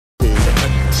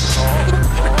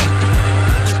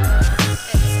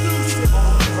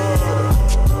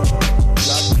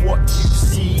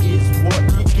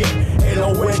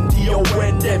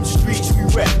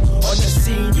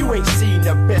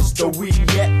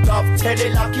Love, tell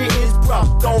it like it is,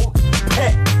 bruv, don't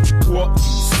pet. What you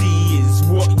see is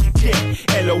what you get.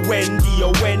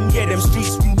 L-O-N-D-O-N, yeah, them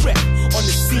streets we rep. On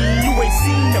the scene, you ain't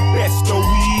seen the best, no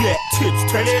we yet.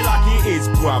 Tips, tell it like it is,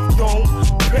 bruv, don't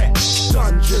pet.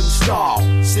 Dungeon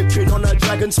style, sipping on a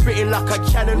dragon, spitting like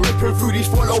a cannon, ripping through these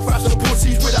follow fashion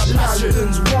pussies with a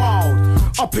passion's wild.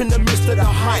 Up in the midst of the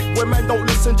hype, where man don't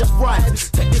listen, just write.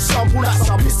 Take this sample like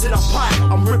I'm pissing a pipe.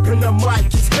 I'm ripping the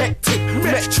mic, it's hectic,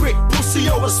 metric, pussy,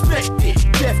 I respect it.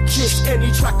 Death kiss,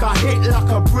 any track I hit like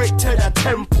a brick to the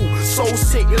temple. So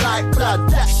sick like blood,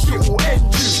 that shit will end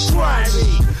you.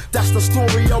 Grimy, that's the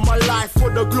story of my life. For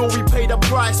the glory, pay the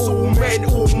price. All men,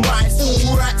 all mice,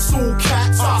 all rats, all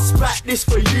cats. I spat this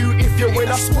for you if you win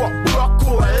a spot block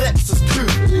or a Lexus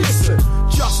coupe. Listen,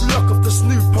 just look off the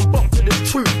snoop and bop to the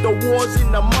truth. The war's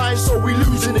in the mind, so we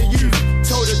losing the youth.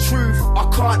 Tell the truth, I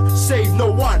can't save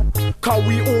no one. Cause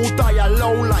we all die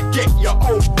alone, like get your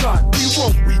own gun. We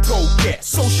want, we go get,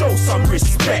 so show some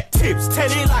respect. Tips,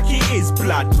 tell it like it is,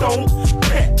 blood, don't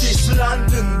pet. This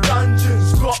London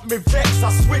dungeon's got me vexed.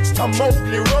 I switched to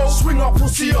Mowgli Road, swing up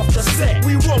pussy off the set.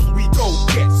 We want, we go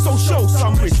get, so show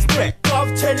some respect.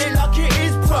 Love, tell it like it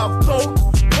is, bruv,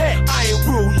 don't pet. I ain't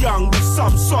real young with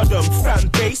some Sodom fan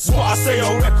base. What I say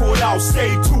on record, I'll say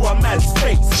to a man's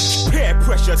face. Peer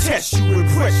pressure, test you,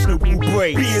 impressionable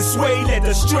brain. Being swayed, led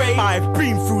astray, I've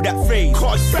been through that phase.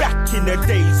 Cause back in the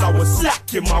days, I was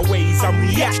slack in my ways. I'm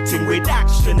reacting with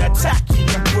action, attacking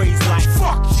the praise like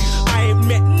fuck you. I ain't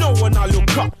met no one I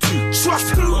look up to. Trust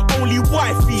who? Only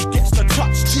wifey gets the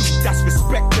touch too. That's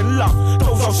respect and love,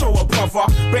 those I'll show a brother.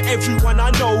 But everyone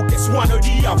I know gets one or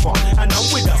the other. And I'm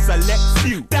with a select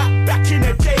few. That back in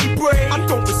the day, brain, I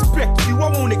don't respect you,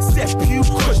 I won't accept you.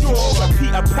 Cause you're a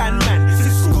Peter Pan man,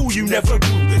 since school you never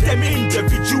grew. Them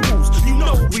individuals, you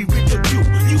know we with the dude.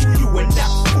 You and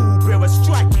that fool bear a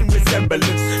striking resemblance.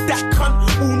 That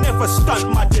cunt will never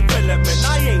stunt my development.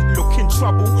 I ain't looking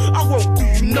trouble, I won't do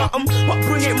you nothing. But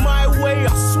bring it my way,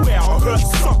 I swear I'll hurt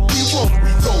something. We won't,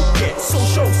 we go get, so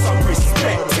show some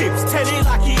respect. Tips, tell it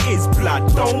like it is, blood,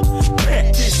 don't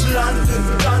pet. This London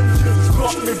dungeon's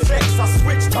got me vexed. I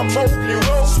switched to Mowgli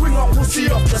Road, swing up pussy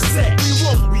off the set. We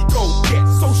won't, we go get,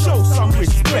 so show some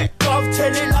respect. Love,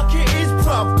 tell it like it is,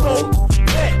 bruv, don't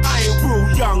pet. I ain't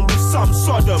real young with some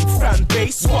Sodom fan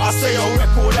base. What I say on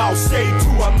record, I'll say to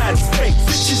a man's face.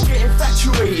 Bitches get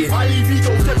infatuated, my leave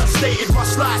ego devastated. My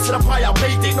slice to the pie, I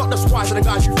made it. Not the spies of the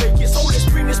guys who fake it. So let's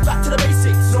bring this back to the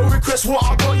basics. No request, what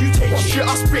I got, you take it. Shit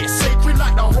I spit, sacred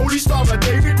like the Holy Star of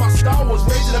David. My style was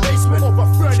raised in the basement of a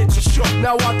furniture shop.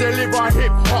 Now I deliver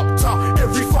hip-hop to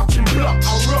every fucking block.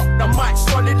 I rock the mic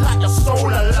solid like the soul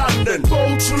of London.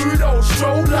 Go through those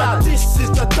stroller, this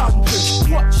is the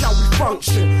dungeon. Watch how we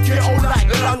function, get on like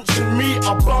lunch and me.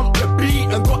 I bump the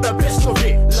beat and got the best of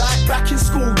it. Like back in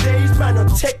school days, man, I'll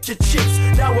take your chips.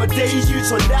 Nowadays,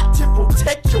 use on that tip will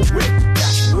take your whip.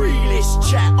 That's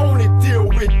realist chat, only deal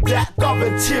with that.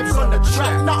 Guv'nor Ti2bs on the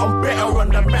track, now I'm better on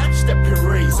the map. Stepping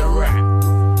razor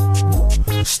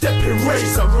rat, stepping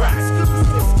razor rat.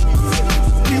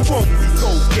 We won't, we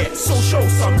go get, so show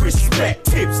some respect.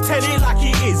 Tips, tell it like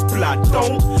it is, blood,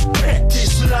 don't pet.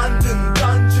 This London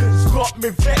dungeon's got me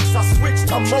vexed. I switched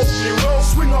to Mowgli Road,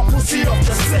 swing up pussy off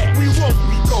the set. We won't,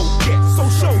 we go get, so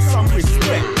show some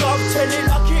respect. Love, tell it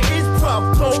like it is,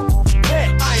 bruv, don't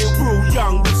pet. I ain't real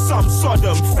young with some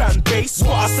Sodom fan base.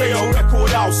 What I say on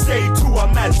record, I'll say to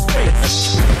a man's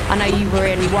face. I know you were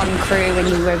in one crew when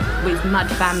you were with Mud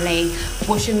Family.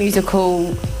 What's your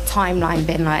musical timeline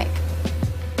been like?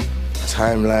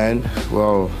 Timeline,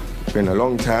 well, it's been a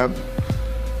long time.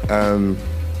 I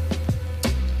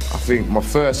think my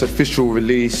first official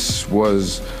release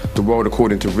was The World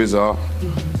According to RZA,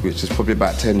 which is probably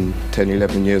about 10,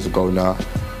 11 years ago now.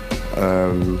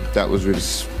 That was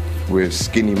with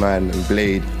Skinny Man and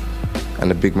Blade and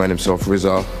the big man himself,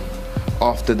 RZA.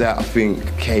 After that, I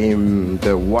think, came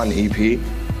the One EP,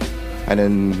 and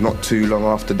then not too long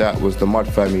after that was the Mud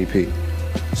Fam EP.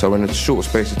 So in a short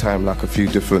space of time, like a few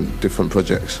different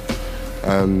projects.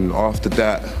 After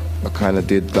that, I kind of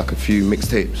did like a few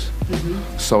mixtapes,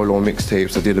 solo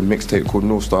mixtapes. I did a mixtape called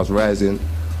North Stars Rising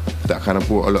that kind of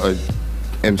brought a lot of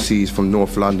MCs from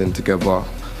North London together.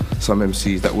 Some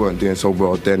MCs that weren't doing so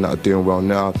well then that are doing well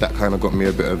now. That kind of got me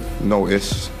a bit of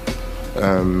notice.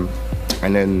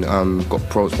 And then got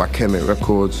approached by Kemet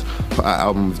Records, put out an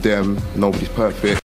album with them, Nobody's Perfect.